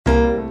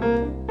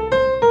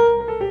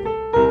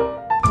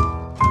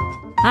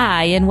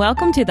Hi, and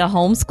welcome to the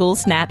Homeschool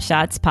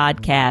Snapshots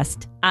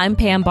podcast. I'm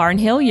Pam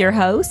Barnhill, your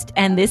host,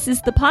 and this is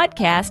the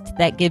podcast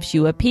that gives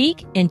you a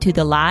peek into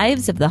the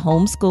lives of the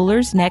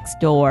homeschoolers next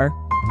door.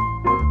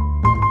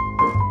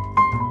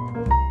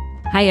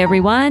 Hi,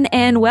 everyone,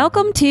 and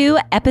welcome to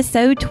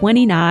episode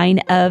 29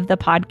 of the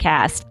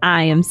podcast.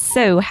 I am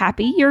so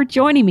happy you're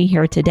joining me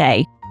here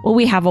today. Well,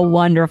 we have a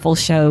wonderful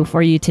show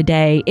for you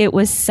today. It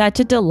was such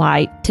a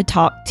delight to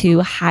talk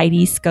to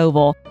Heidi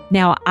Scovel.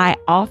 Now, I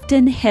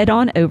often head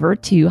on over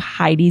to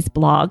Heidi's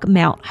blog,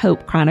 Mount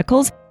Hope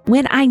Chronicles,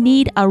 when I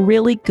need a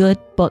really good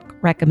book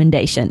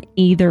recommendation,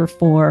 either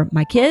for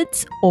my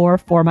kids or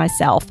for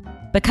myself,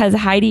 because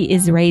Heidi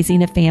is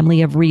raising a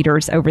family of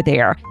readers over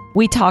there.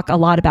 We talk a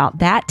lot about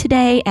that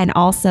today and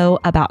also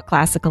about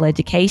classical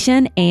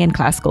education and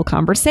classical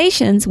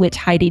conversations, which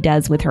Heidi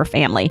does with her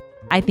family.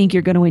 I think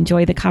you're going to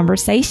enjoy the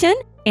conversation,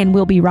 and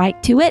we'll be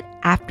right to it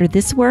after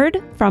this word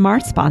from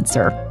our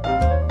sponsor.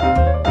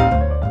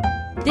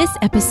 This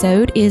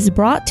episode is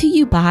brought to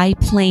you by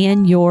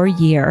Plan Your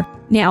Year.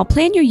 Now,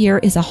 Plan Your Year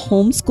is a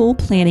homeschool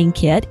planning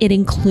kit. It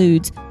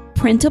includes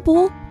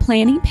printable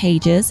planning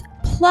pages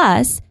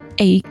plus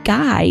a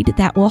guide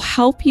that will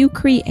help you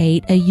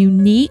create a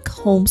unique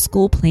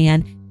homeschool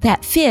plan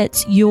that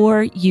fits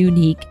your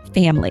unique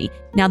family.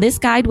 Now, this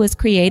guide was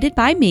created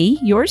by me,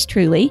 yours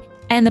truly,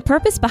 and the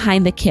purpose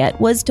behind the kit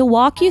was to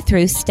walk you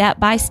through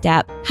step by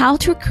step how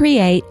to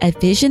create a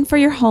vision for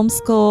your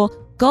homeschool,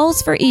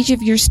 goals for each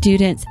of your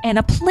students, and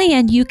a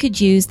plan you could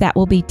use that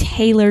will be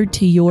tailored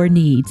to your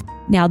needs.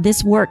 Now,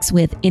 this works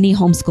with any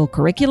homeschool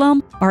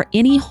curriculum or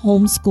any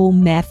homeschool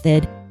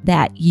method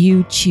that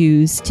you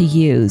choose to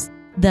use.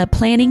 The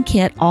planning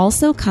kit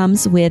also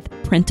comes with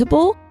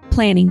printable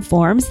planning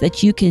forms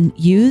that you can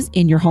use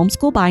in your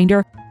homeschool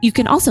binder. You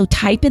can also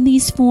type in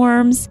these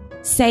forms,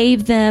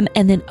 save them,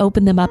 and then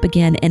open them up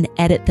again and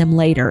edit them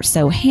later.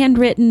 So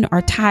handwritten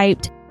or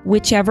typed,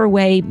 whichever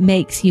way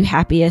makes you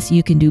happiest,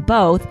 you can do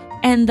both.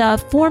 And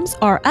the forms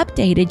are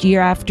updated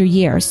year after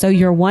year. So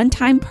your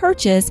one-time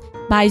purchase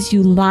buys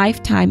you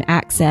lifetime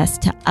access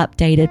to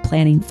updated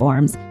planning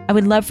forms. I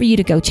would love for you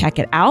to go check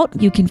it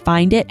out. You can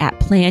find it at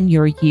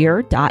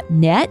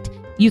planyouryear.net.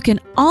 You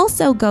can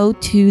also go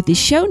to the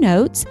show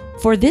notes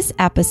for this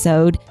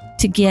episode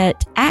to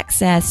get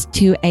access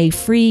to a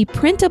free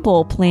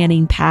printable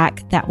planning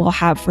pack that we'll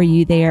have for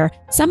you there.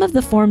 Some of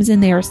the forms in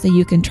there so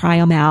you can try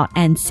them out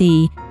and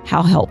see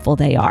how helpful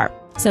they are.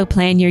 So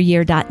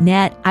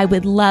planyouryear.net. I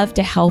would love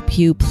to help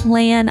you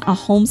plan a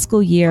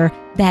homeschool year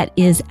that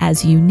is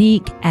as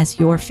unique as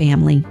your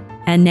family.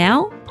 And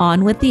now,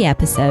 on with the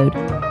episode.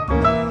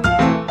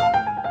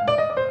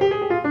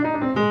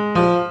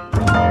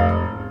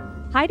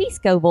 Heidi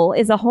Scovel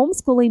is a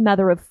homeschooling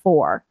mother of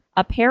four,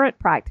 a parent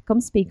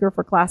practicum speaker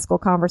for classical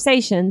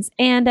conversations,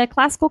 and a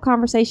classical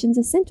conversations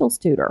essentials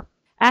tutor.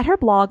 At her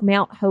blog,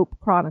 Mount Hope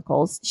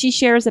Chronicles, she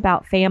shares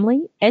about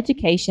family,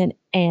 education,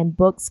 and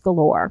books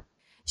galore.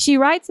 She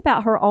writes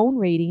about her own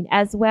reading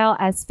as well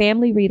as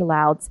family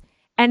read-alouds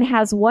and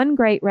has one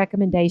great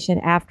recommendation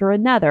after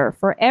another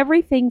for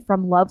everything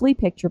from lovely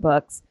picture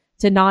books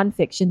to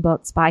nonfiction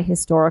books by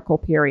historical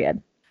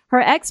period.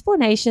 Her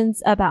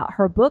explanations about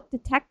her book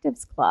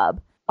Detectives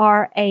Club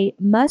are a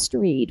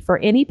must-read for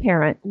any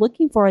parent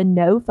looking for a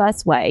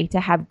no-fuss way to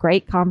have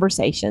great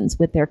conversations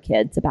with their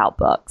kids about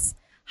books.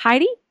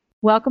 Heidi,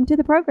 welcome to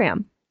the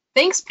program.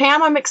 Thanks,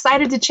 Pam. I'm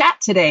excited to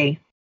chat today.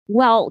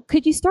 Well,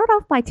 could you start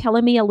off by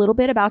telling me a little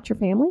bit about your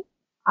family?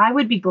 I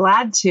would be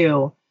glad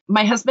to.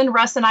 My husband,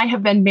 Russ, and I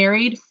have been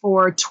married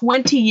for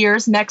 20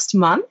 years next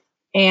month,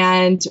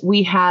 and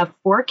we have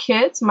four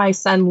kids. My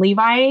son,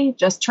 Levi,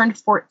 just turned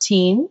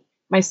 14.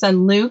 My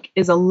son, Luke,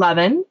 is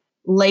 11.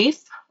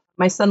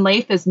 My son,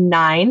 Leif, is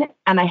 9,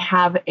 and I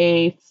have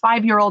a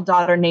 5-year-old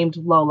daughter named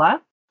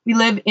Lola. We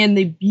live in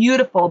the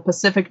beautiful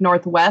Pacific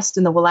Northwest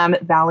in the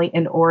Willamette Valley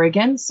in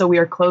Oregon, so we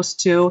are close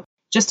to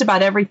just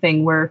about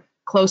everything. We're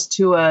close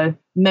to a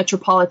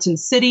metropolitan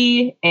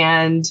city,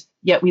 and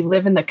yet we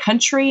live in the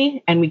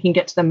country, and we can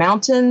get to the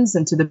mountains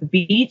and to the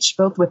beach,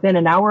 both within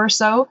an hour or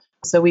so.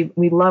 So we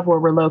love where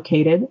we're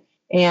located.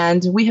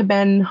 And we have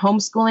been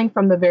homeschooling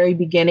from the very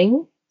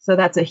beginning. So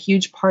that's a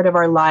huge part of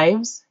our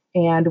lives.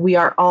 And we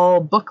are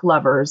all book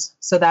lovers.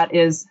 So that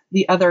is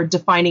the other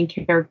defining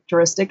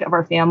characteristic of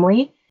our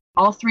family.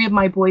 All three of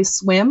my boys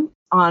swim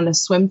on a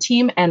swim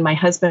team, and my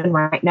husband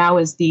right now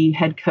is the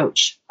head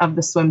coach of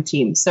the swim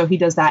team. So he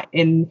does that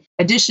in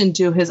addition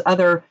to his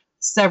other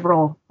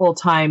several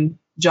full-time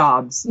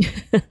jobs.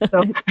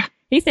 So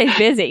he stays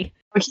busy.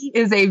 He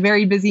is a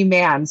very busy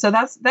man. So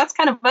that's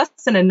kind of us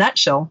in a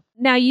nutshell.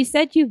 Now, you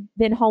said you've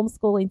been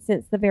homeschooling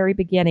since the very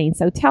beginning.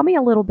 So tell me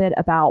a little bit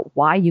about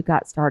why you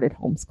got started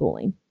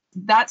homeschooling.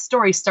 That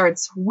story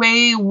starts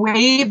way,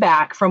 way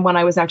back from when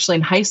I was actually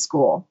in high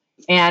school.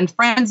 And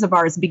friends of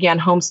ours began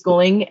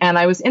homeschooling, and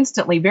I was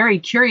instantly very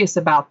curious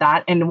about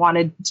that and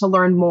wanted to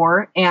learn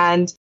more.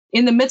 And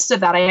in the midst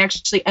of that, I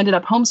actually ended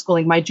up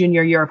homeschooling my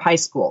junior year of high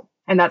school.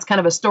 And that's kind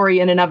of a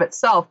story in and of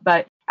itself.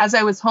 But as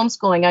I was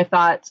homeschooling, I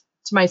thought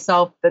to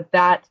myself that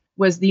that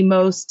was the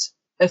most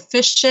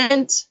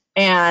efficient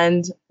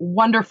and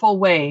wonderful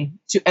way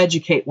to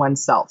educate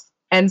oneself.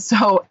 And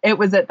so it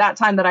was at that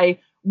time that I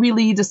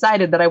really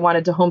decided that I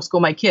wanted to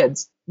homeschool my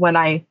kids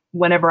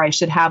whenever I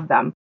should have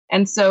them.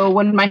 And so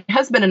when my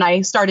husband and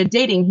I started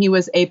dating, he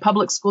was a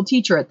public school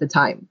teacher at the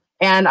time.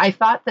 And I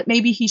thought that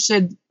maybe he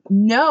should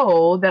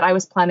know that I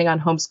was planning on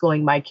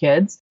homeschooling my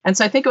kids. And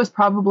so I think it was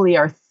probably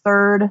our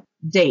third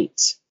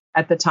date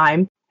at the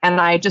time.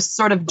 And I just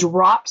sort of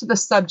dropped the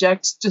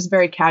subject just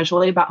very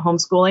casually about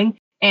homeschooling.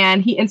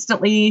 And he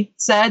instantly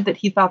said that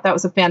he thought that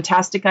was a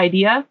fantastic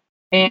idea.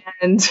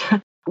 And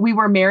we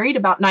were married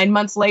about 9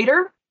 months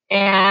later,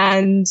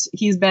 and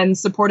he's been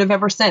supportive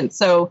ever since.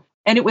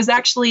 And it was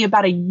actually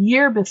about a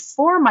year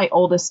before my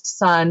oldest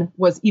son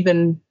was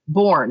even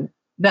born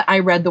that I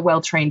read The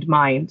Well-Trained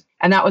Mind.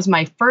 And that was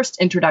my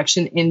first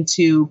introduction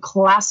into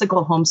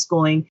classical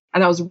homeschooling.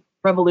 And that was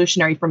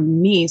revolutionary for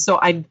me. So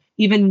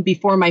even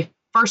before my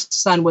first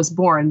son was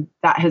born,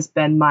 that has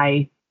been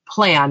my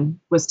plan,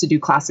 was to do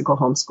classical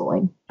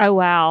homeschooling. Oh,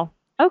 wow.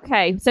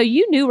 Okay. So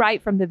you knew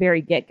right from the very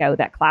get-go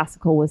that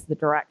classical was the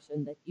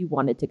direction that you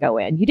wanted to go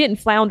in. You didn't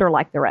flounder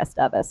like the rest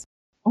of us.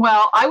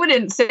 Well, I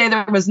wouldn't say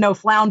there was no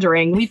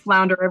floundering. We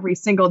flounder every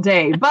single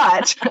day,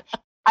 but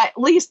at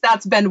least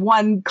that's been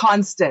one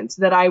constant,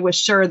 that I was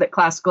sure that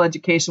classical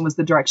education was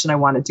the direction I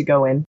wanted to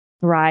go in.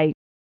 Right.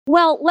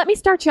 Well, let me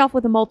start you off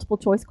with a multiple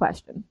choice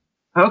question.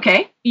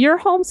 Okay. Your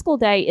homeschool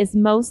day is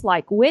most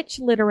like which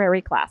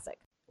literary classic?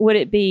 Would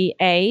it be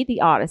A,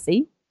 The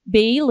Odyssey,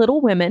 B, Little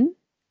Women,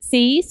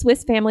 C,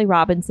 Swiss Family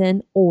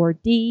Robinson, or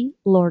D,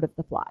 Lord of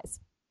the Flies?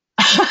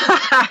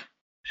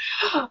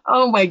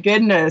 Oh my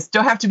goodness. Do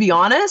I have to be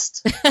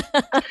honest?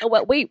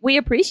 Well, we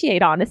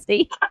appreciate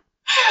honesty.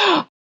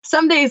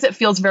 Some days it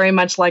feels very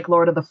much like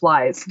Lord of the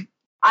Flies.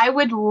 I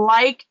would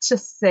like to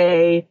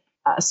say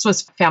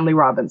Swiss Family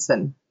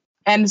Robinson.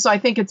 And so I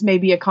think it's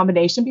maybe a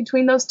combination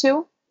between those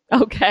two.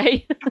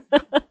 Okay.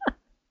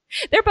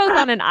 They're both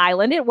on an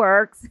island. It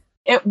works.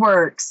 It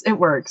works. It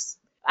works.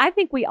 I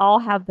think we all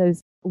have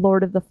those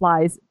Lord of the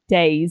Flies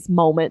days,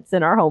 moments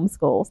in our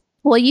homeschools.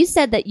 Well, you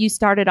said that you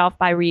started off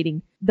by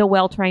reading The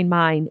Well-Trained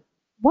Mind.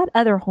 What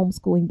other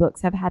homeschooling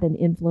books have had an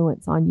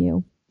influence on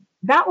you?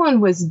 That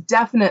one was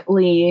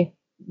definitely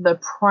the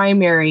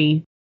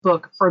primary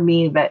book for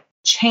me that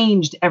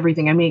changed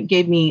everything. I mean, it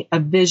gave me a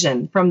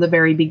vision from the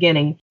very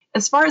beginning.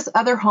 As far as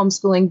other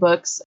homeschooling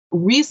books,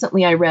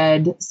 recently I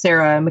read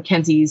Sarah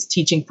Mackenzie's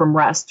Teaching from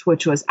Rest,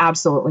 which was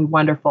absolutely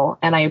wonderful,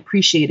 and I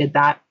appreciated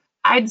that.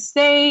 I'd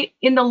say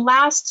in the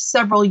last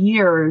several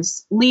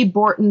years, Lee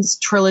Borton's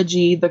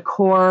trilogy, The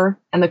Core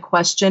and The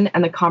Question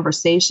and The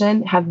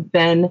Conversation, have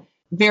been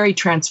very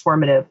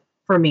transformative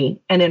for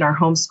me and in our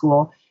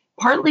homeschool,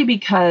 partly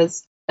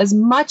because as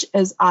much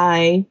as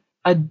I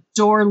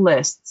adore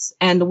lists,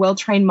 and The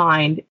Well-Trained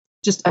Mind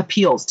just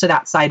appeals to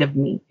that side of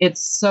me.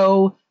 It's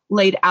so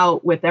laid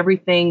out with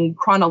everything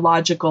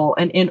chronological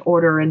and in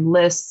order and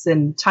lists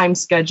and time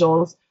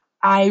schedules.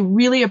 I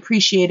really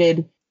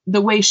appreciated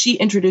the way she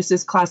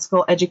introduces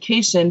classical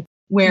education,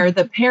 where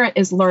the parent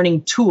is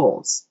learning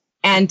tools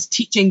and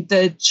teaching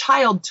the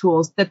child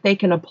tools that they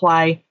can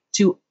apply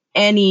to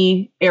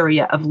any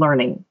area of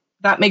learning.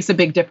 That makes a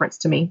big difference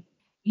to me.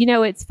 You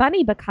know, it's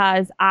funny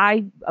because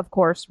I, of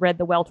course, read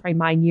The Well-Trained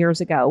Mind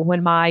years ago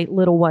when my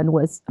little one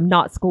was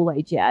not school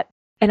age yet.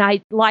 And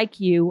I, like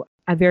you,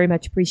 I very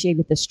much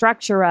appreciated the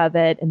structure of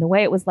it and the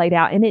way it was laid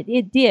out. And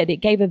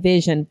it gave a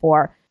vision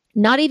for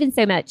not even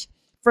so much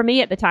for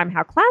me at the time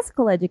how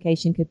classical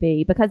education could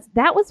be, because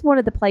that was one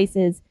of the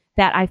places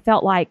that I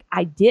felt like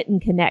I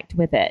didn't connect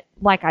with it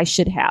like I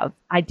should have.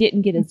 I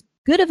didn't get as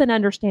good of an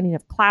understanding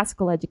of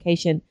classical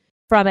education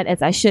from it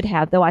as I should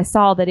have, though I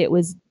saw that it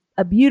was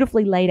a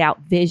beautifully laid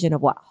out vision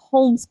of what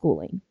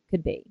homeschooling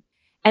could be.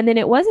 And then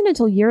it wasn't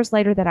until years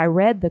later that I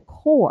read The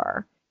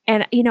Core.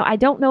 And, you know, I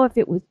don't know if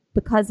it was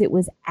because it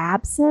was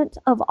absent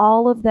of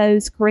all of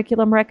those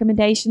curriculum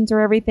recommendations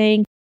or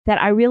everything, that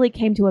I really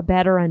came to a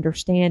better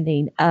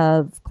understanding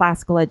of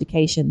classical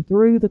education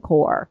through The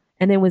Core,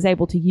 and then was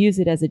able to use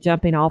it as a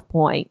jumping off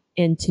point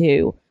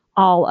into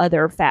all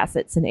other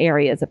facets and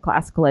areas of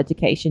classical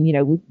education. You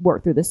know, we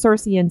worked through the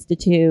Circe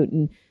Institute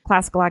and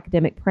Classical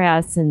Academic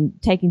Press and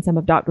taking some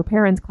of Dr.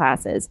 Perrin's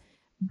classes.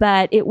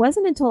 But it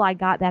wasn't until I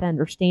got that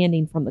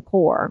understanding from The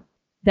Core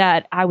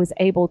that I was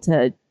able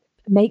to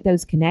make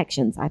those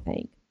connections, I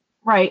think.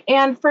 Right.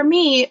 And for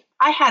me,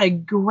 I had a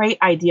great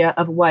idea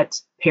of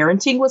what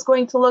parenting was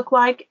going to look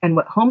like and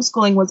what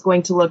homeschooling was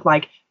going to look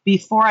like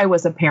before I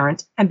was a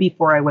parent and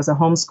before I was a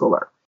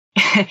homeschooler.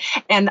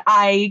 And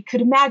I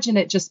could imagine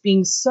it just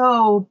being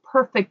so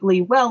perfectly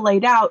well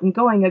laid out and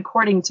going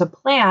according to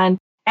plan.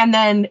 And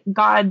then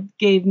God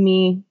gave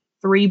me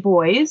 3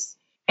 boys,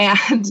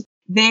 and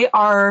they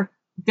are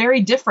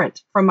very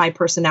different from my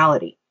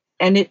personality.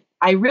 And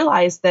I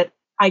realized that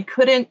I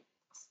couldn't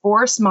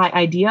force my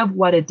idea of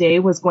what a day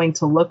was going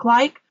to look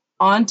like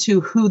onto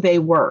who they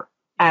were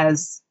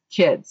as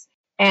kids.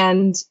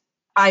 And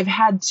I've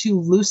had to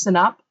loosen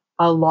up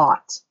a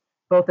lot,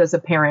 both as a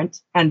parent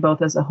and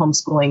both as a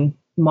homeschooling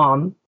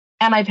mom.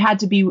 And I've had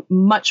to be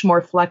much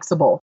more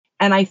flexible.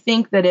 And I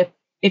think that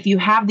if you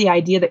have the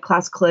idea that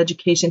classical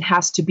education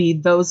has to be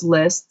those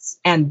lists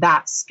and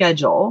that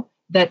schedule,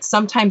 that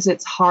sometimes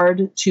it's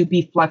hard to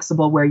be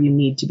flexible where you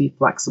need to be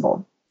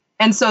flexible.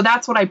 And so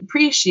that's what I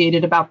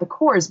appreciated about the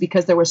course,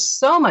 because there was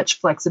so much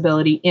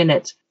flexibility in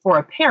it for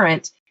a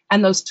parent,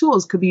 and those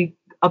tools could be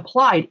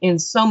applied in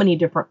so many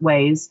different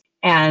ways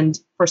and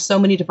for so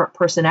many different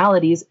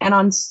personalities and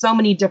on so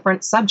many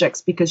different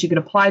subjects, because you could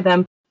apply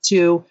them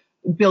to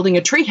building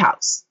a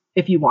treehouse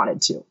if you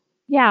wanted to.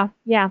 Yeah,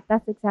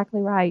 that's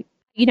exactly right.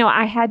 You know,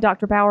 I had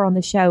Dr. Bauer on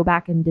the show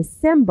back in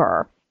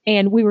December,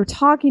 and we were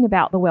talking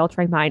about the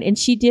well-trained mind. And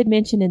she did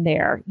mention in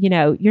there, you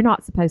know, you're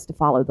not supposed to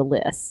follow the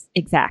list.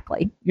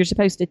 Exactly. You're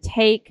supposed to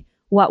take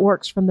what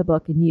works from the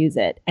book and use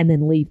it and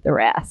then leave the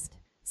rest.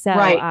 So,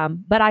 right.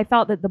 But I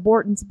felt that the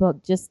Borton's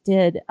book just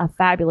did a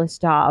fabulous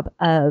job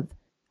of,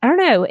 I don't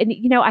know. And,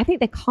 you know, I think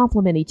they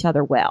complement each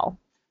other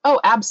well. Oh,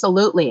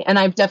 absolutely. And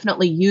I've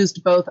definitely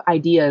used both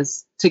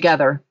ideas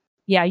together.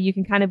 Yeah, you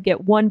can kind of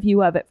get one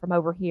view of it from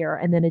over here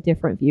and then a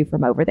different view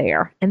from over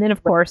there. And then,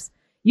 of course,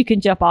 you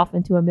can jump off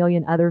into a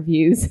million other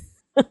views,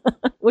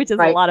 which is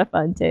a lot of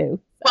fun, too.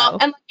 So. Well,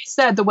 and like I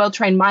said, the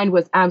well-trained mind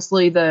was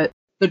absolutely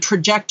the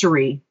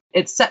trajectory.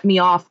 It set me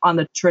off on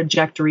the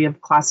trajectory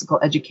of classical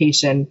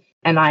education,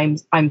 and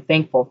I'm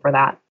thankful for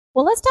that.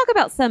 Well, let's talk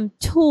about some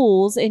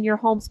tools in your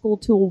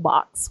homeschool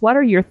toolbox. What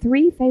are your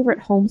 3 favorite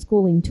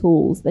homeschooling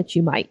tools that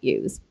you might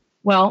use?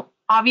 Well,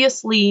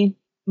 obviously,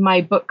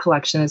 my book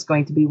collection is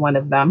going to be one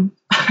of them.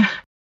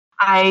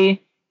 I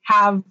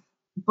have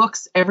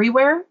books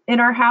everywhere in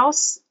our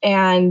house,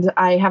 and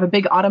I have a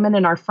big ottoman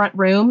in our front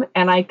room,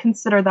 and I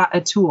consider that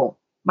a tool.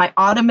 My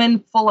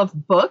ottoman full of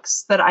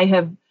books that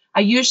I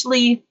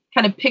usually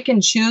kind of pick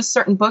and choose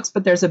certain books,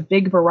 but there's a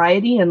big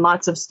variety and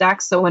lots of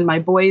stacks. So when my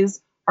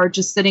boys are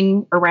just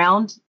sitting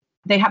around,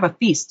 they have a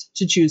feast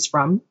to choose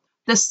from.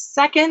 The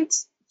second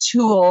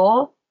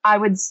tool I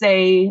would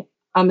say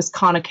is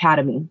Khan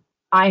Academy.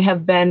 I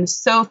have been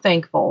so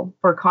thankful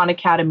for Khan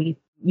Academy,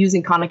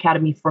 using Khan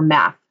Academy for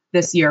math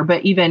this year,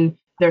 but even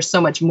there's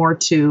so much more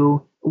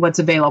to what's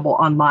available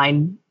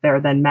online there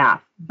than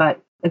math.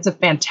 But it's a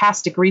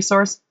fantastic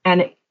resource,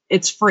 and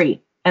it's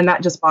free, and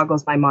that just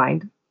boggles my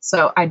mind.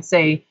 So I'd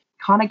say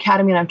Khan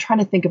Academy, and I'm trying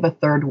to think of a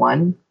third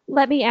one.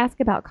 Let me ask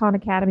about Khan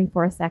Academy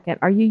for a second.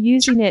 Are you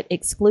using it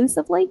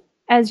exclusively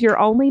as your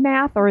only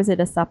math, or is it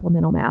a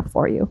supplemental math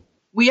for you?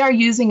 We are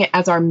using it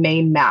as our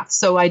main math.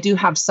 So I do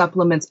have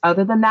supplements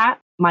other than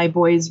that. My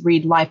boys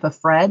read Life of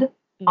Fred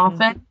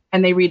often,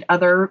 and they read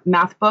other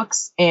math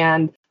books,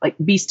 and like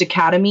Beast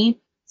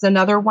Academy is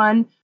another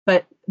one.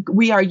 But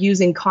we are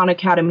using Khan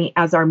Academy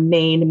as our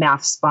main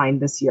math spine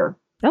this year.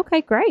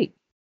 Okay, great.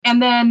 And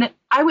then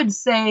I would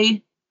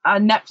say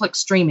Netflix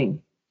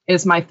streaming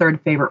is my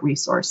third favorite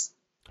resource.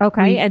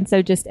 Okay, and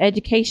so just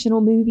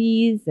educational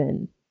movies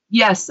and...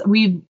 Yes,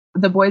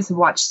 the boys have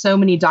watched so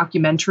many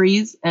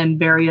documentaries and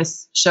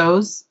various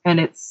shows, and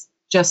it's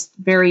just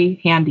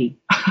very handy.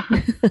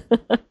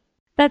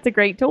 That's a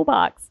great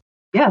toolbox.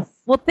 Yes.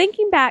 Well,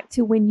 thinking back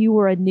to when you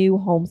were a new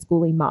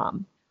homeschooling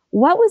mom,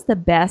 what was the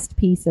best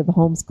piece of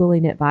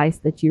homeschooling advice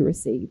that you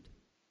received?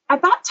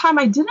 At that time,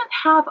 I didn't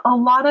have a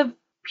lot of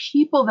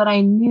people that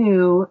I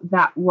knew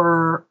that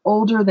were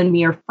older than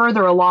me or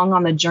further along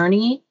on the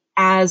journey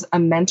as a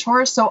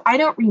mentor. So I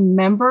don't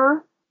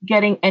remember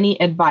getting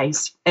any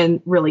advice,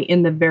 and really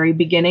in the very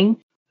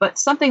beginning. But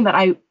something that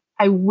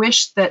I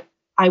wish that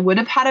I would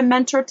have had a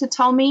mentor to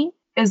tell me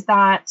is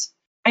that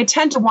I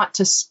tend to want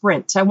to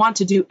sprint. I want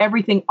to do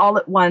everything all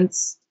at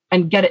once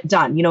and get it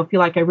done, feel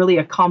like I really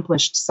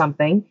accomplished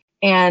something.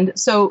 And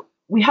so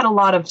we had a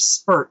lot of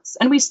spurts,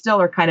 and we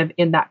still are kind of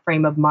in that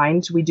frame of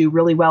mind. We do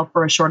really well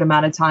for a short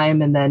amount of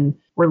time, and then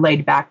we're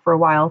laid back for a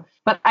while.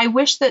 But I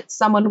wish that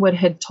someone would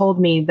have told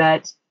me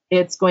that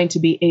it's going to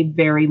be a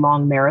very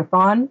long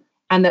marathon,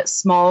 and that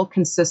small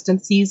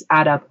consistencies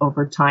add up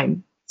over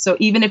time. So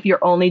even if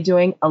you're only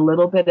doing a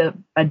little bit of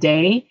a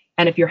day,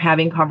 and if you're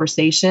having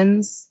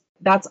conversations,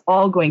 that's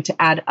all going to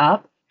add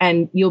up,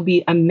 and you'll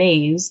be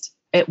amazed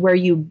at where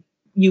you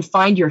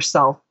find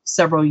yourself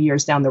several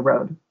years down the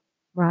road.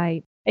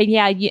 Right. And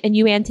yeah,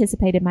 you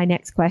anticipated my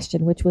next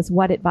question, which was,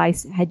 what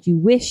advice had you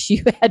wish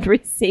you had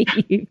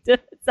received?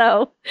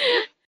 So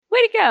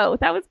way to go.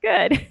 That was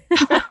good.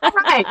 All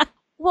right.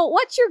 Well,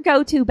 what's your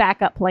go-to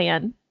backup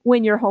plan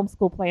when your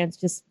homeschool plans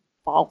just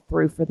fall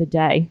through for the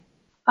day?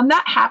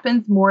 That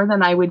happens more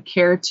than I would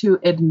care to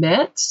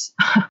admit.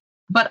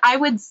 But I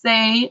would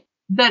say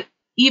that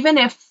even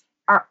if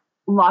our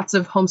lots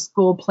of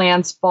homeschool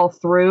plans fall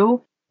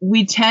through,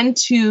 we tend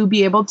to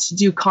be able to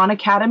do Khan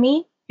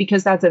Academy,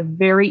 because that's a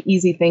very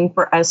easy thing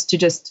for us to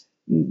just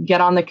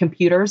get on the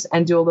computers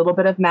and do a little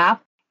bit of math,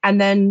 and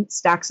then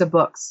stacks of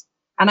books.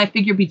 And I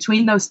figure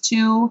between those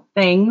two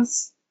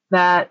things,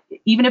 that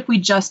even if we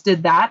just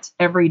did that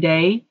every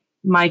day,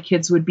 my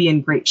kids would be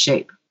in great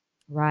shape.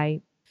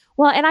 Right.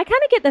 Well, and I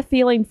kind of get the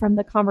feeling from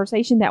the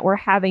conversation that we're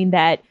having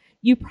that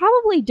you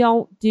probably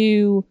don't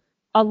do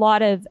a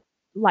lot of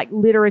like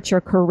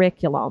literature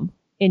curriculum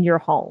in your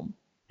home.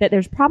 that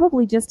there's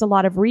probably just a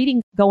lot of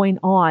reading going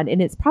on,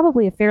 and it's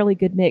probably a fairly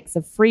good mix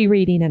of free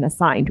reading and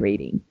assigned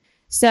reading.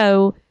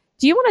 So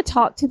do you want to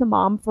talk to the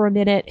mom for a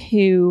minute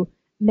who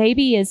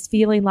maybe is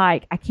feeling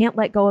like, I can't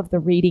let go of the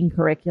reading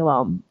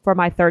curriculum for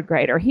my third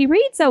grader? He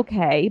reads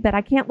okay, but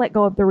I can't let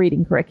go of the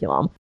reading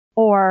curriculum.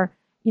 Or,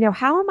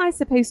 how am I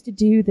supposed to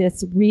do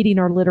this reading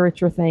or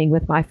literature thing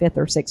with my fifth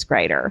or sixth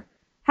grader?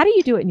 How do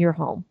you do it in your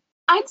home?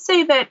 I'd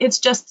say that it's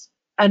just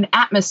an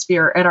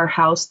atmosphere at our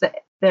house that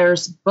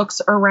there's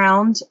books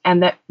around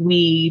and that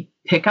we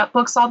pick up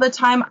books all the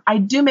time. I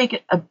do make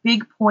it a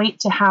big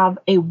point to have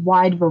a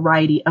wide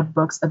variety of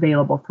books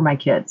available for my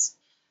kids.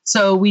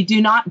 So we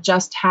do not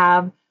just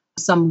have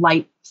some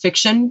light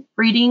fiction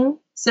reading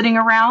sitting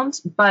around,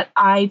 but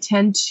I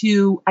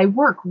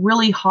work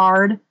really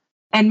hard,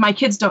 and my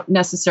kids don't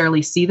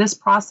necessarily see this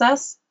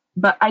process,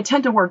 but I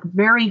tend to work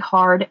very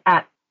hard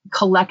at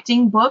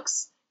collecting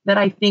books that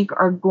I think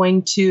are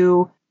going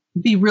to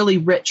be really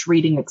rich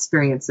reading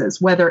experiences,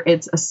 whether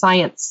it's a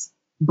science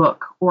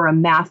book or a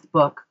math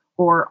book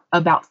or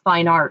about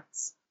fine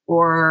arts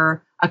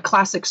or a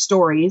classic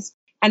stories.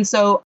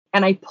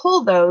 And I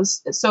pull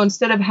those. So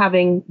instead of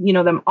having,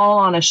 them all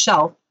on a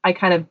shelf, I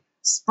kind of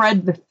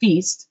spread the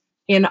feast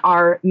in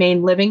our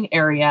main living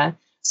area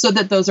so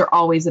that those are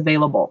always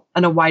available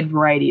and a wide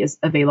variety is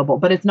available,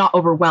 but it's not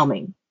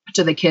overwhelming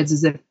to the kids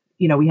as if,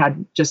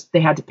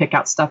 they had to pick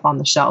out stuff on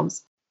the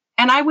shelves.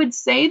 And I would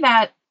say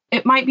that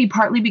it might be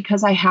partly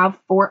because I have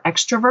 4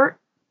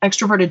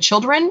 extroverted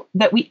children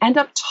that we end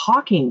up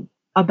talking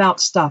about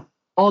stuff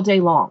all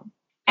day long.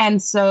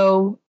 And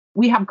so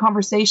we have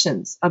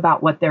conversations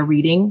about what they're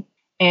reading.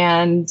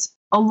 And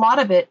a lot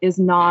of it is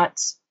not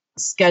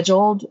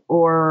scheduled,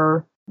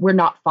 or we're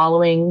not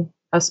following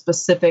a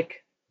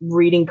specific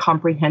reading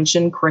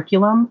comprehension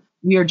curriculum.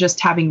 We are just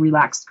having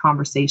relaxed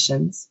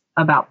conversations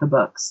about the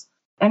books.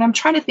 And I'm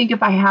trying to think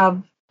if I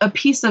have a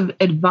piece of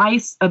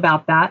advice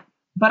about that.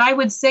 But I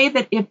would say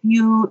that if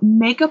you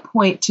make a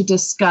point to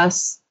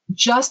discuss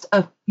just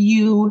a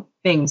few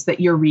things that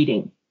you're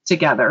reading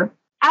together,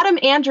 Adam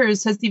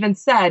Andrews has even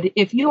said,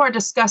 if you are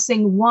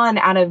discussing 1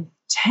 out of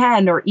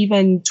 10 or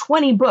even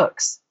 20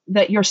 books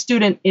that your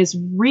student is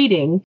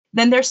reading,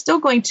 then they're still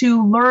going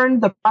to learn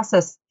the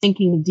process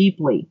thinking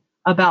deeply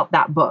about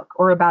that book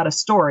or about a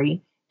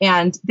story.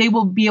 And they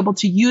will be able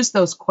to use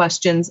those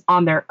questions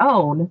on their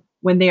own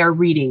when they are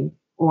reading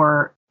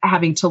or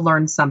having to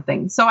learn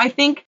something. So I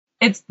think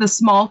it's the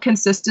small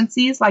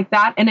consistencies like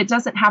that. And it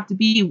doesn't have to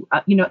be,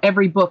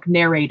 every book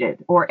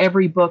narrated or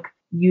every book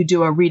you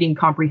do a reading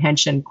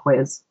comprehension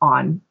quiz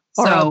on.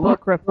 Or a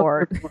book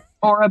report.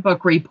 Or a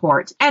book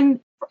report. And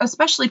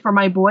especially for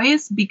my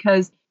boys,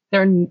 because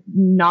they're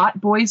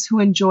not boys who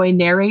enjoy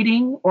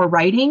narrating or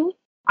writing,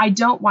 I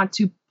don't want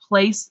to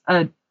place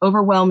an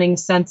overwhelming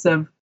sense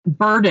of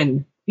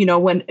burden.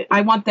 When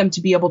I want them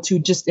to be able to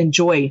just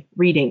enjoy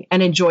reading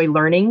and enjoy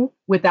learning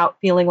without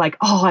feeling like,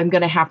 I'm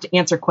going to have to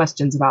answer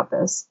questions about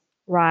this.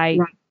 Right.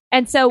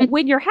 And so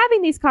when you're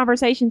having these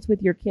conversations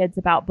with your kids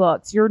about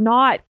books, you're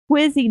not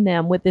quizzing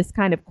them with this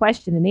kind of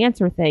question and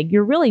answer thing.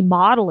 You're really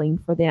modeling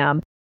for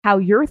them how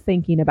you're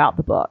thinking about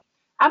the book.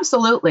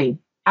 Absolutely.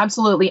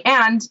 Absolutely.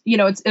 And,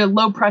 it's a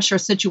low pressure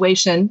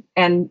situation,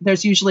 and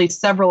there's usually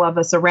several of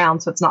us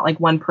around. So it's not like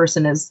one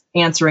person is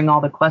answering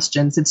all the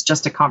questions. It's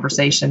just a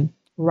conversation.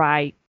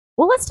 Right.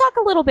 Well, let's talk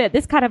a little bit.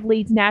 This kind of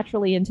leads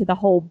naturally into the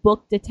whole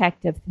book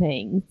detective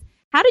thing.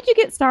 How did you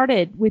get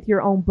started with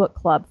your own book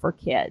club for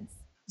kids?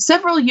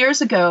 Several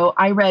years ago,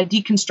 I read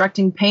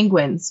Deconstructing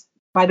Penguins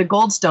by the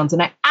Goldstones,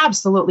 and I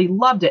absolutely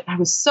loved it. I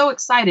was so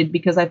excited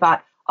because I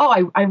thought,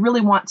 I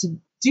really want to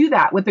do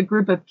that with a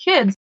group of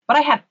kids. But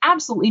I had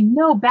absolutely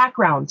no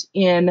background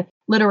in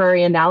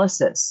literary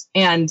analysis,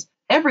 and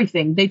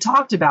everything they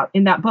talked about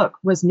in that book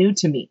was new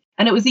to me.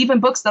 And it was even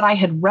books that I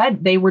had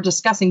read. They were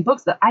discussing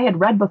books that I had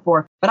read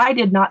before, but I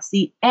did not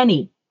see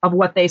any of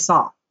what they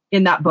saw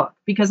in that book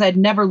because I'd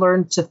never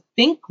learned to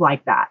think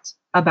like that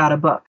about a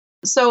book.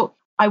 So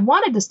I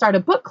wanted to start a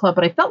book club,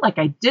 but I felt like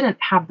I didn't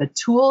have the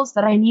tools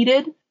that I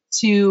needed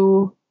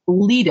to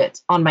lead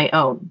it on my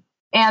own.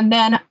 And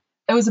then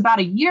it was about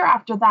a year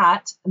after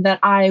that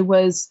I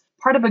was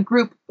part of a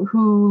group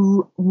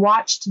who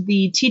watched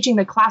the Teaching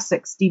the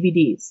Classics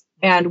DVDs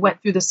and went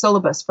through the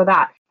syllabus for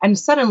that. And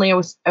suddenly I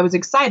was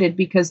excited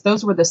because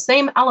those were the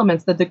same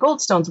elements that the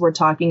Goldstones were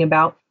talking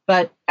about,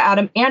 but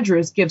Adam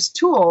Andrews gives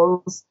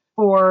tools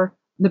for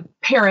the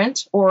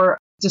parent or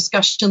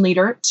discussion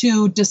leader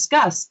to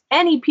discuss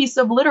any piece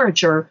of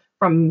literature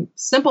from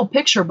simple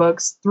picture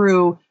books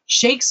through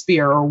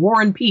Shakespeare or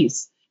War and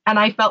Peace. And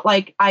I felt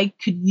like I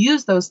could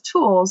use those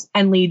tools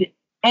and lead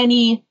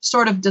any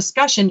sort of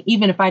discussion,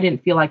 even if I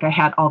didn't feel like I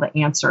had all the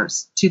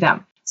answers to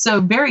them.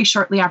 So very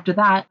shortly after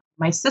that,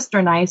 my sister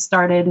and I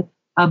started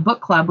a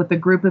book club with a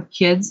group of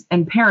kids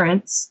and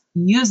parents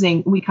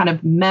we kind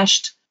of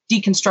meshed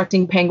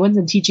Deconstructing Penguins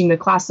and Teaching the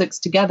Classics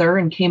together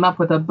and came up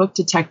with a book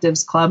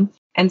detectives club.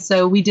 And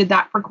so we did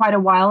that for quite a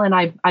while. And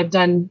I've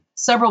done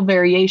several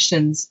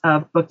variations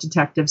of book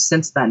detectives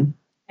since then.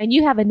 And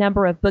you have a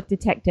number of book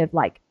detective,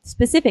 like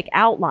specific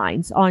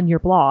outlines on your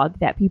blog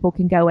that people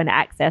can go and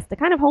access to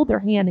kind of hold their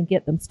hand and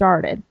get them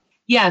started.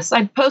 Yes,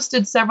 I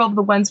posted several of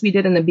the ones we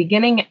did in the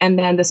beginning. And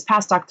then this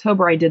past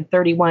October, I did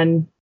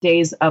 31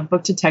 days of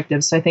book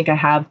detectives. So I think I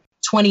have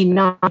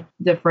 29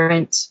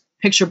 different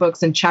picture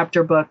books and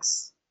chapter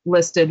books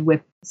listed with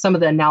some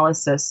of the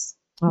analysis.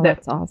 Oh,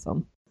 that's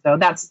awesome. So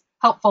that's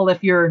helpful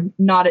if you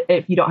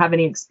don't have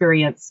any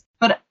experience.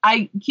 But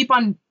I keep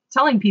on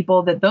telling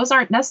people that those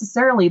aren't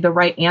necessarily the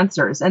right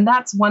answers. And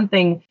that's one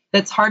thing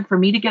that's hard for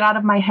me to get out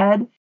of my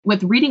head.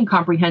 With reading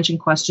comprehension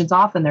questions,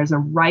 often there's a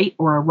right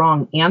or a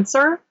wrong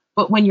answer.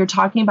 But when you're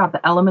talking about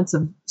the elements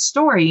of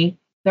story,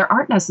 there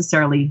aren't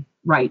necessarily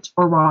right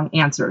or wrong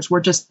answers. We're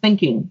just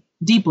thinking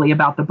deeply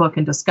about the book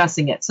and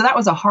discussing it. So that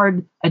was a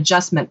hard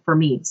adjustment for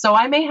me. So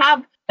I may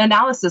have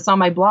analysis on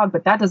my blog,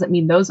 but that doesn't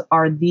mean those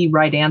are the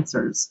right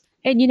answers.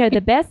 And,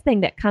 the best thing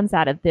that comes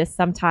out of this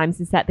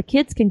sometimes is that the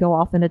kids can go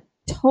off in a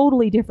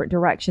totally different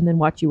direction than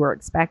what you were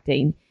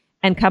expecting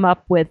and come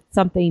up with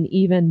something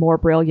even more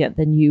brilliant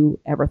than you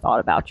ever thought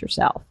about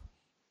yourself.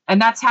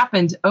 And that's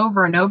happened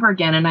over and over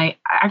again. And I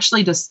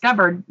actually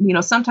discovered,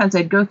 sometimes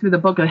I'd go through the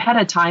book ahead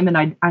of time and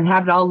I'd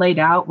have it all laid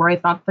out where I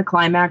thought the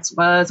climax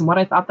was and what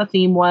I thought the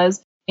theme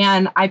was.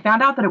 And I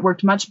found out that it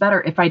worked much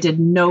better if I did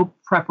no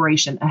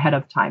preparation ahead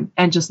of time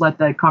and just let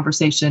the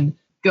conversation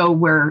go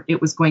where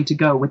it was going to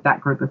go with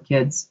that group of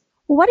kids.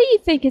 Well, what do you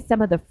think is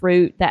some of the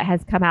fruit that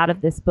has come out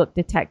of this Book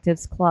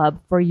Detectives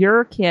Club for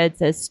your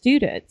kids as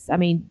students? I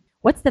mean,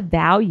 what's the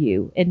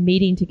value in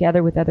meeting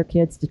together with other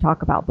kids to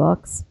talk about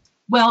books?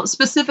 Well,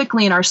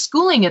 specifically in our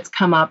schooling, it's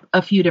come up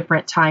a few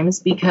different times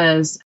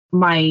because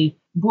my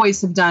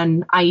boys have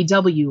done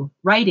IEW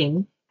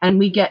writing and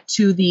we get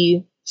to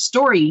the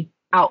story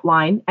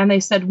outline and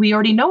they said, we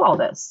already know all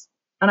this.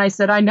 And I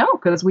said, I know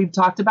because we've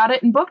talked about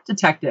it in Book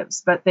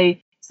Detectives, but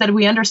they said,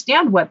 we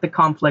understand what the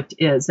conflict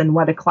is and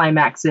what a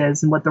climax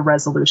is and what the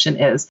resolution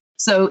is.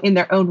 So in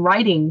their own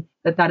writing,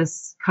 that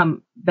has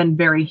been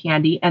very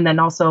handy. And then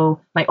also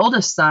my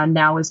oldest son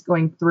now is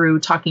going through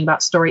talking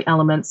about story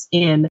elements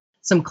in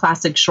some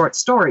classic short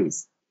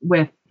stories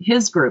with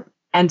his group.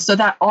 And so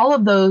that all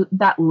of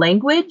that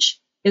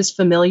language is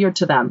familiar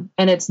to them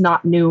and it's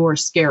not new or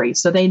scary.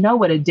 So they know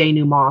what a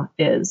denouement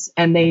is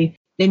and they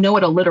know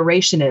what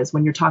alliteration is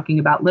when you're talking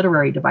about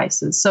literary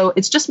devices. So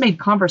it's just made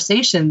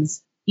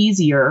conversations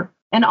easier.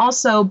 And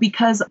also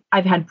because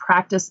I've had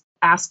practice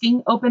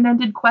asking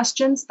open-ended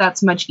questions,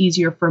 that's much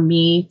easier for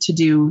me to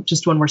do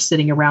just when we're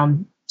sitting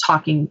around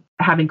talking,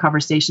 having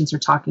conversations or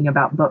talking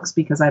about books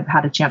because I've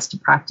had a chance to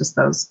practice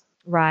those.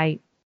 Right.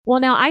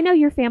 Well, now I know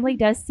your family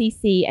does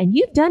CC and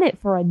you've done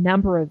it for a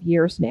number of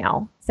years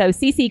now. So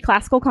CC,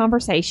 Classical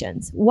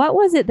Conversations. What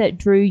was it that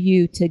drew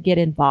you to get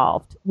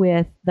involved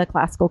with the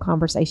Classical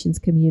Conversations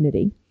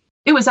community?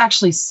 It was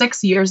actually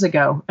 6 years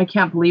ago. I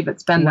can't believe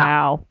it's been that.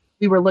 Wow.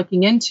 We were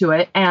looking into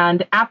it.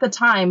 And at the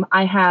time,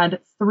 I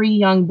had 3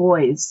 young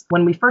boys.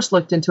 When we first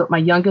looked into it, my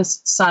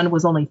youngest son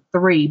was only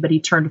 3, but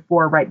he turned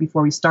 4 right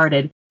before we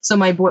started. So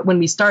when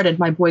we started,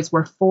 my boys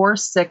were 4,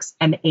 6,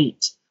 and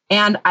 8.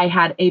 And I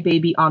had a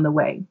baby on the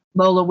way.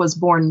 Lola was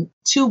born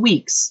 2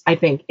 weeks, I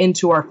think,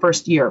 into our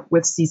first year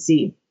with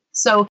CC.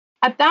 So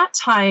at that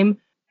time,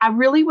 I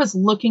really was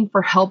looking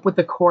for help with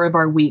the core of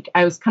our week.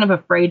 I was kind of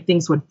afraid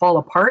things would fall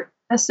apart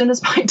as soon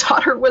as my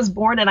daughter was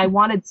born, and I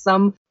wanted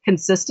some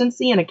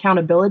consistency and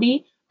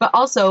accountability. But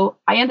also,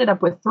 I ended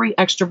up with 3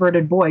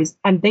 extroverted boys,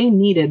 and they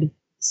needed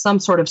some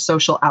sort of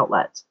social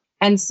outlet.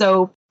 And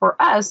so for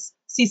us,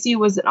 CC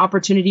was an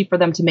opportunity for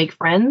them to make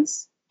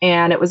friends.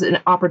 And it was an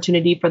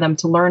opportunity for them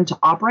to learn to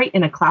operate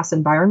in a class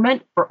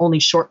environment for only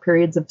short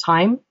periods of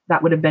time.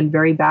 That would have been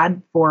very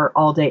bad for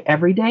all day,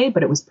 every day,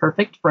 but it was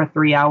perfect for a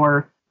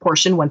 3-hour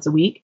portion once a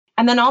week.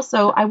 And then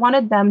also, I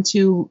wanted them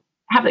to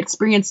have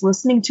experience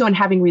listening to and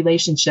having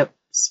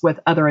relationships with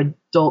other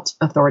adult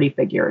authority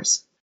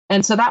figures.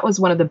 And so that was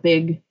one of the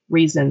big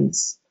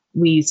reasons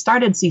we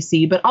started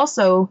CC, but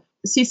also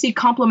CC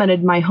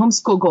complemented my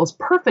homeschool goals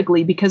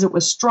perfectly because it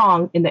was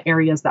strong in the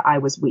areas that I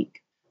was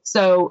weak.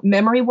 So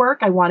memory work,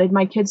 I wanted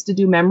my kids to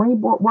do memory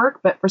work,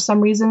 but for some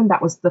reason,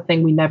 that was the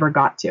thing we never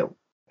got to.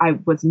 I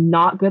was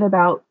not good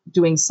about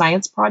doing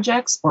science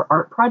projects or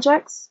art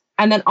projects.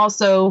 And then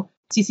also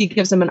CC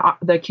gives them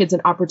the kids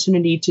an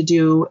opportunity to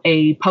do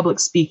a public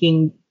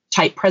speaking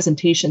type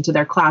presentation to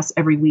their class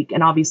every week.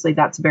 And obviously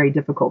that's very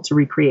difficult to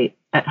recreate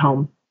at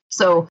home.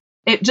 So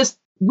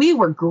we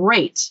were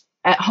great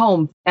at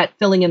home at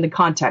filling in the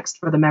context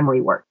for the memory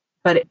work,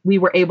 but we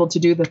were able to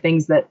do the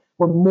things that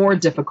were more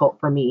difficult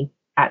for me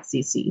at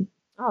CC.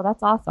 Oh,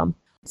 that's awesome.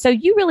 So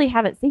you really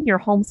haven't seen your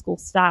homeschool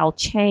style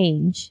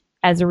change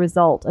as a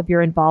result of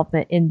your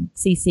involvement in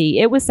CC.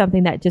 It was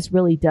something that just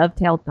really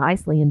dovetailed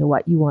nicely into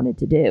what you wanted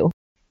to do.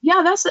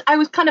 Yeah, I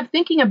was kind of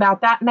thinking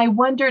about that, and I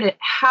wondered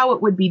how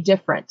it would be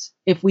different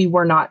if we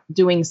were not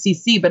doing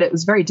CC, but it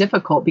was very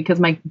difficult because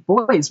my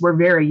boys were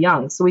very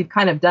young. So we've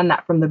kind of done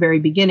that from the very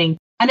beginning.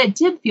 And it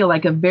did feel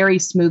like a very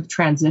smooth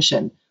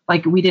transition.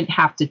 Like we didn't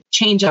have to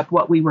change up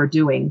what we were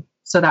doing.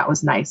 So that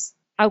was nice.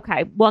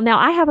 Okay. Well, now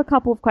I have a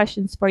couple of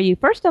questions for you.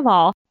 First of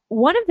all,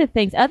 one of the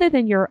things, other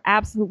than your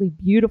absolutely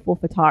beautiful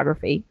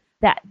photography,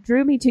 that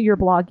drew me to your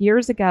blog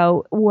years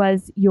ago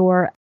was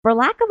your, for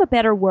lack of a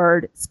better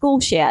word, school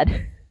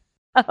shed.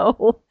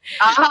 Oh,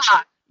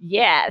 Ah,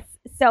 yes.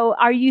 So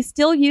are you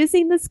still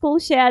using the school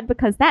shed?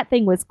 Because that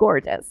thing was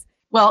gorgeous.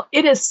 well,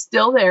 it is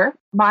still there.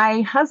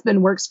 My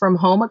husband works from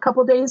home a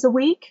couple days a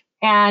week,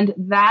 and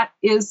that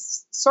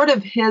is sort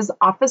of his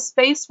office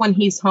space when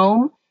he's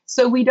home.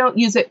 So we don't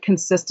use it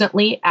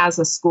consistently as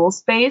a school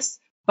space,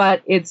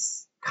 but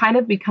it's kind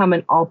of become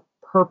an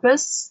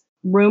all-purpose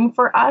room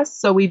for us.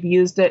 So we've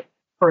used it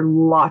for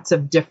lots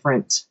of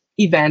different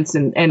events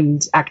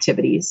and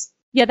activities.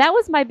 Yeah, that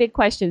was my big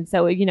question.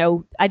 So,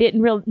 I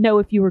didn't really know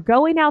if you were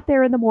going out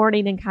there in the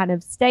morning and kind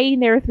of staying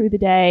there through the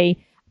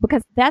day,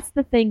 because that's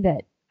the thing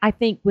that I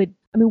think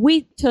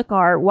we took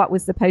what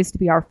was supposed to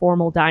be our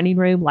formal dining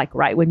room, like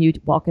right when you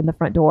walk in the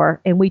front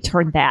door, and we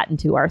turned that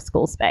into our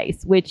school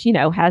space, which,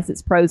 has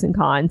its pros and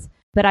cons.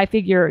 But I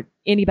figure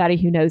anybody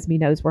who knows me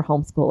knows we're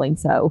homeschooling,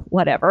 so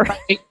whatever.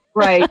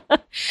 Right.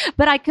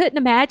 But I couldn't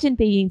imagine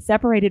being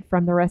separated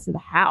from the rest of the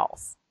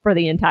house for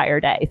the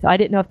entire day. So I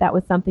didn't know if that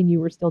was something you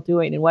were still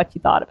doing and what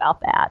you thought about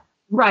that.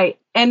 Right.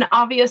 And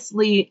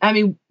obviously,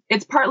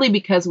 it's partly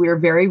because we are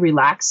very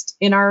relaxed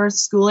in our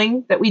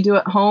schooling that we do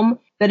at home,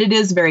 that it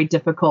is very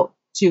difficult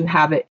to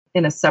have it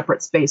in a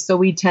separate space. So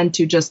we tend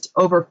to just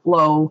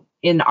overflow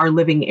in our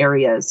living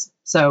areas.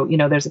 So,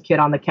 there's a kid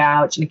on the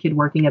couch and a kid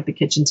working at the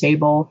kitchen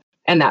table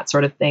and that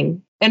sort of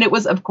thing. And it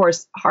was, of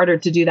course, harder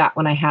to do that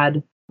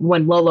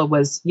when Lola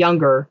was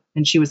younger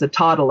and she was a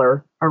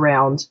toddler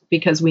around,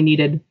 because we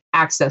needed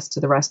access to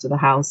the rest of the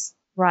house.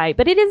 Right.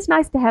 But it is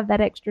nice to have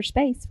that extra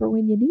space for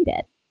when you need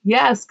it.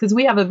 Yes, because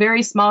we have a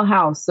very small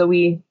house, so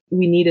we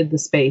needed the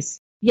space.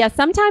 Yeah,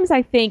 sometimes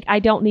I think I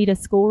don't need a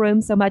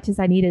schoolroom so much as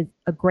I need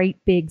a great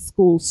big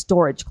school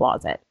storage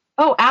closet.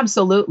 Oh,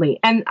 absolutely.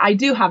 And I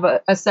do have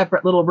a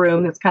separate little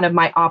room that's kind of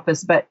my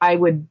office, but I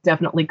would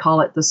definitely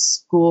call it the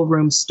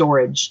schoolroom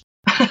storage.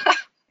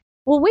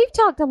 Well, we've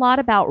talked a lot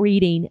about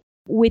reading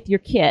with your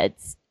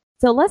kids.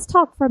 So let's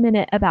talk for a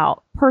minute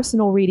about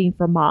personal reading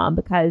for mom,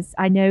 because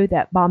I know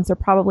that moms are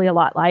probably a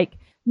lot like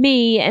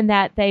me and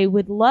that they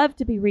would love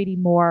to be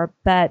reading more,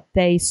 but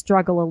they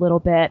struggle a little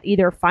bit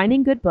either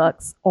finding good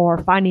books or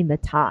finding the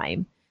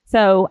time.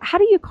 So how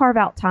do you carve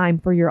out time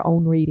for your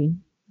own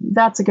reading?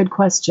 That's a good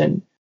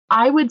question.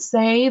 I would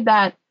say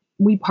that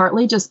we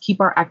partly just keep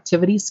our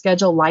activity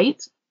schedule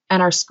light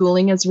and our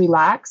schooling is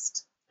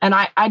relaxed. And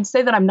I'd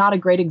say that I'm not a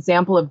great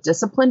example of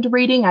disciplined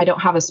reading. I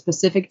don't have a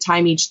specific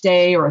time each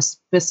day or a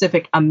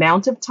specific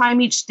amount of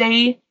time each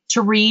day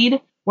to read,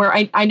 where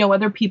I know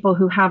other people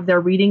who have their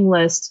reading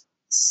list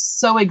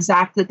so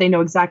exact that they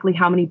know exactly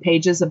how many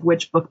pages of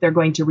which book they're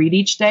going to read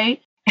each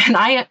day. And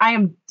I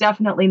am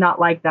definitely not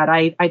like that.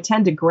 I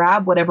tend to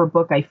grab whatever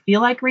book I feel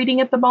like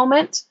reading at the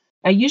moment.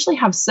 I usually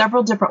have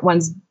several different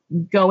ones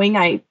going.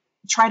 I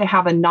try to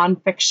have a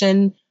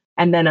nonfiction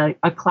and then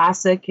a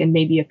classic and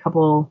maybe a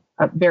couple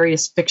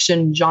various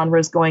fiction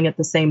genres going at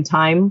the same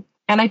time.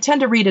 And I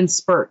tend to read in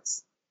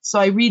spurts. So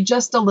I read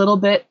just a little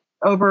bit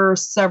over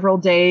several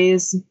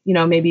days,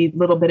 maybe a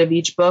little bit of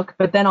each book,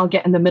 but then I'll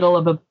get in the middle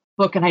of a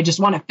book and I just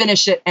want to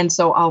finish it. And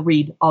so I'll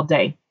read all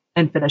day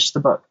and finish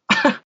the book.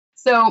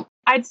 So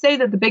I'd say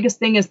that the biggest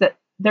thing is that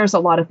there's a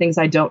lot of things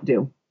I don't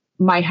do.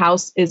 My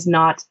house is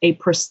not a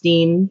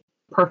pristine,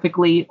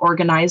 perfectly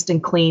organized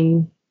and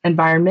clean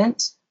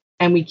environment.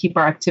 And we keep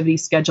our activity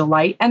schedule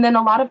light. And then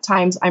a lot of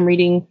times I'm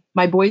reading,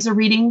 my boys are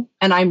reading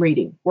and I'm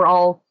reading. We're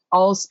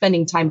all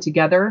spending time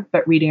together,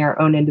 but reading our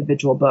own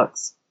individual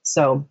books.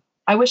 So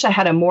I wish I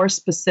had a more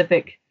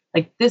specific,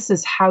 like, this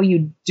is how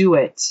you do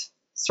it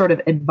sort of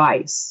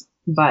advice.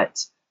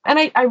 And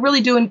I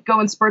really do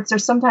go in spurts.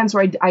 There's sometimes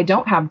where I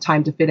don't have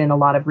time to fit in a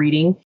lot of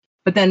reading,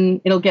 but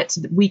then it'll get to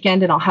the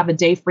weekend and I'll have a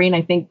day free. And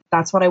I think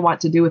that's what I want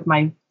to do with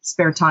my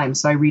spare time.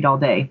 So I read all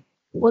day.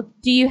 Well,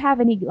 do you have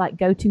any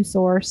go-to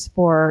source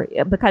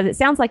because it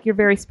sounds like you're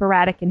very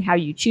sporadic in how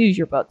you choose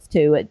your books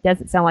too. It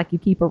doesn't sound like you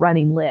keep a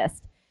running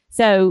list.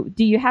 So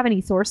do you have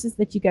any sources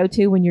that you go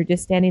to when you're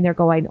just standing there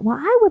going, well,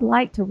 I would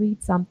like to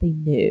read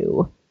something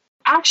new?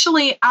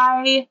 Actually,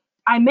 I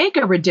make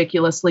a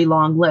ridiculously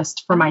long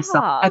list for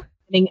myself at the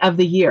beginning of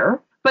the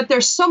year, but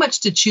there's so much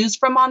to choose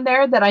from on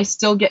there that I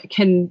still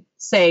can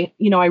say,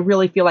 I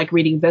really feel like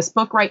reading this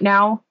book right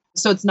now.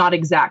 So it's not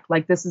exact.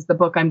 Like, this is the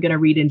book I'm going to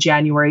read in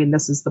January, and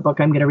this is the book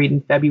I'm going to read in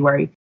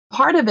February.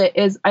 Part of it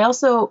is I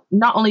also,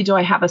 not only do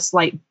I have a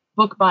slight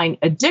book buying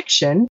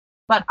addiction,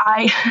 but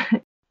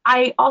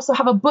I also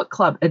have a book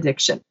club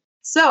addiction.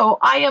 So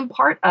I am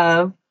part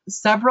of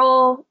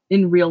several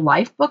in real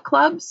life book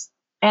clubs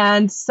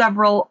and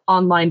several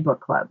online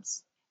book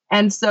clubs.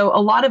 And so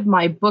a lot of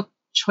my book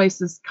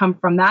choices come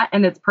from that.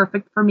 And it's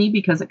perfect for me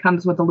because it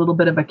comes with a little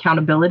bit of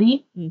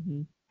accountability.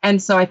 Mm-hmm. And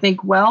so I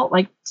think, well,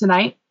 like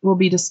tonight, we'll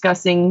be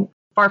discussing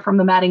Far From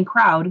the Madding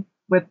Crowd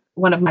with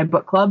one of my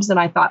book clubs. And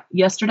I thought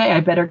yesterday, I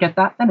better get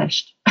that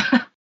finished.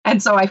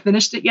 And so I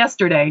finished it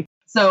yesterday.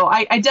 So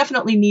I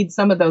definitely need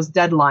some of those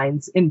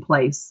deadlines in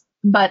place.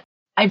 But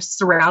I've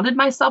surrounded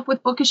myself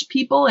with bookish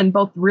people in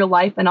both real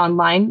life and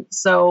online.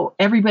 So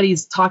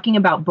everybody's talking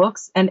about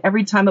books. And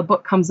every time a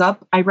book comes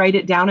up, I write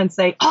it down and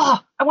say, oh,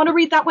 I want to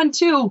read that one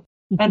too.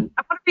 And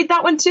I want to read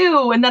that one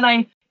too. And then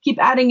I keep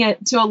adding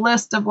it to a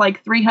list of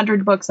like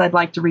 300 books I'd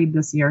like to read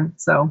this year.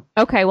 So,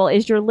 okay, well,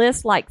 is your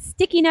list like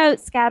sticky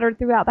notes scattered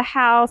throughout the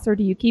house, or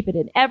do you keep it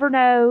in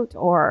Evernote,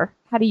 or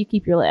how do you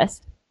keep your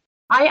list?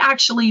 I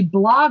actually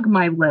blog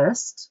my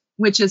list,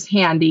 which is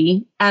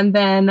handy. And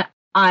then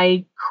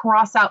I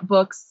cross out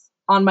books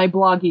on my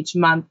blog each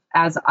month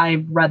as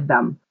I've read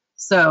them.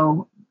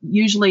 So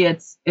usually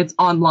it's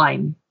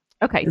online.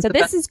 Okay, so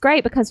this is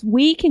great because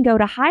we can go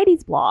to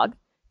Heidi's blog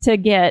to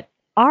get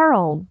our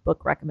own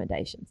book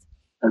recommendations.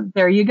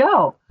 There you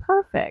go.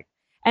 Perfect.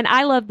 And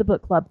I love the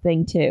book club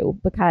thing too,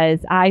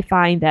 because I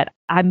find that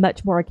I'm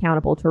much more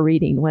accountable to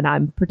reading when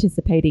I'm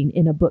participating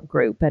in a book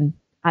group. And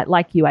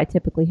like you, I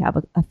typically have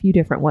a few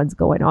different ones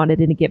going on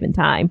at any given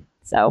time.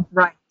 So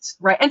Right.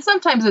 And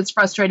sometimes it's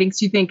frustrating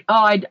because you think,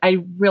 oh,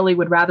 I really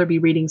would rather be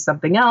reading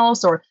something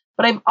else.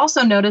 But I've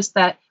also noticed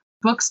that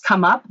books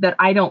come up that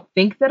I don't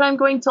think that I'm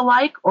going to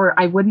like or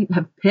I wouldn't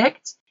have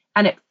picked.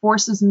 And it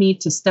forces me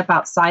to step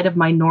outside of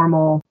my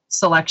normal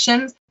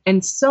selections.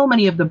 And so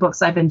many of the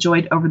books I've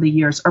enjoyed over the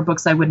years are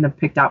books I wouldn't have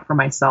picked out for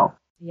myself.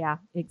 Yeah,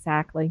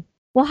 exactly.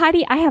 Well,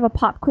 Heidi, I have a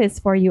pop quiz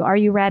for you. Are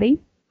you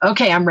ready?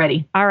 Okay, I'm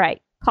ready. All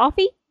right.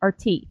 Coffee or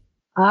tea?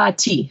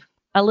 Tea.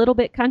 A little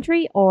bit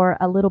country or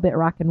a little bit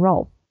rock and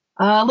roll?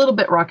 A little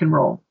bit rock and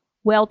roll.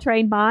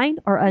 Well-trained mind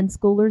or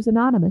Unschoolers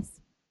Anonymous?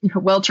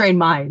 Well-trained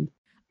mind.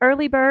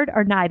 Early bird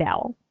or night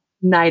owl?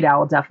 Night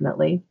owl,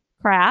 definitely.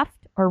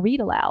 Craft or read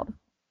aloud?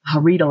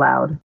 Read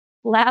aloud.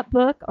 Lap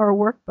book or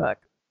workbook?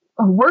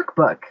 A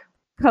workbook.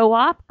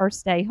 Co-op or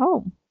stay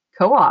home?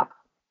 Co-op.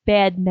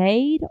 Bed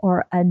made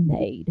or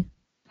unmade?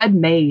 Bed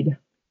made.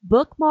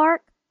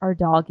 Bookmark or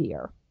dog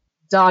ear?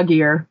 Dog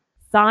ear.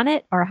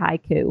 Sonnet or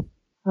haiku?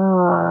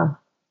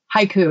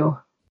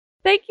 Haiku.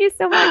 Thank you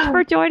so much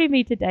for joining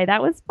me today.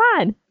 That was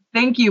fun.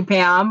 Thank you,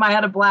 Pam. I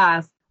had a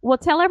blast. Well,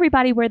 tell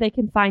everybody where they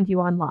can find you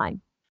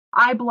online.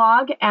 I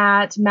blog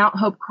at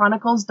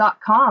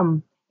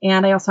MountHopeChronicles.com.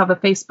 And I also have a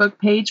Facebook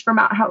page for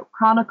Mount Hope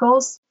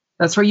Chronicles.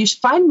 That's where you should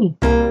find me.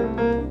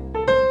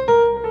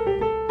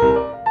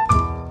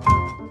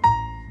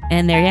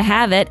 And there you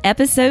have it,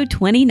 episode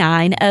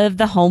 29 of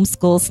the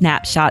Homeschool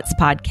Snapshots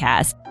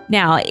podcast.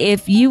 Now,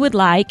 if you would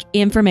like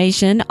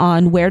information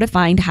on where to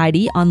find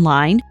Heidi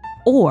online,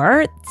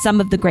 or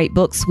some of the great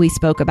books we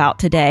spoke about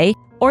today,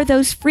 or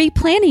those free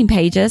planning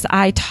pages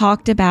I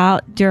talked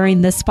about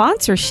during the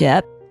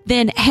sponsorship,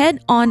 then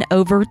head on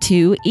over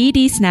to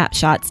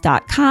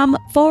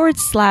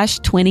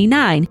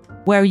edsnapshots.com/29,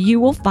 where you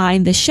will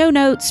find the show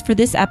notes for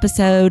this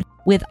episode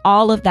with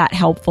all of that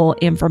helpful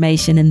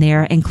information in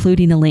there,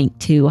 including a link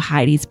to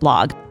Heidi's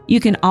blog. You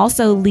can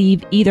also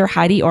leave either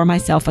Heidi or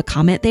myself a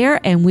comment there,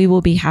 and we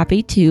will be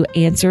happy to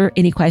answer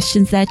any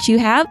questions that you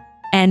have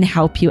and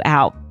help you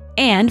out.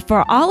 And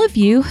for all of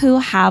you who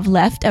have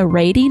left a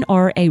rating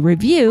or a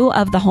review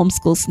of the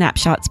Homeschool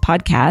Snapshots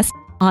podcast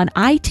on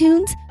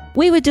iTunes,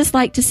 we would just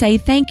like to say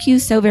thank you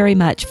so very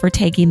much for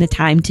taking the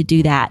time to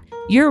do that.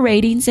 Your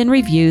ratings and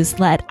reviews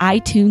let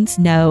iTunes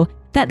know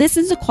that this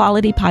is a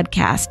quality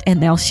podcast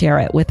and they'll share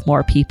it with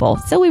more people.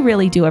 So we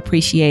really do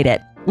appreciate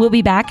it. We'll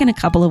be back in a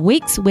couple of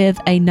weeks with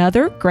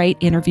another great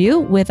interview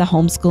with a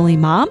homeschooling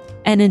mom.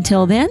 And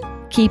until then,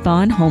 keep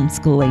on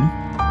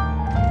homeschooling.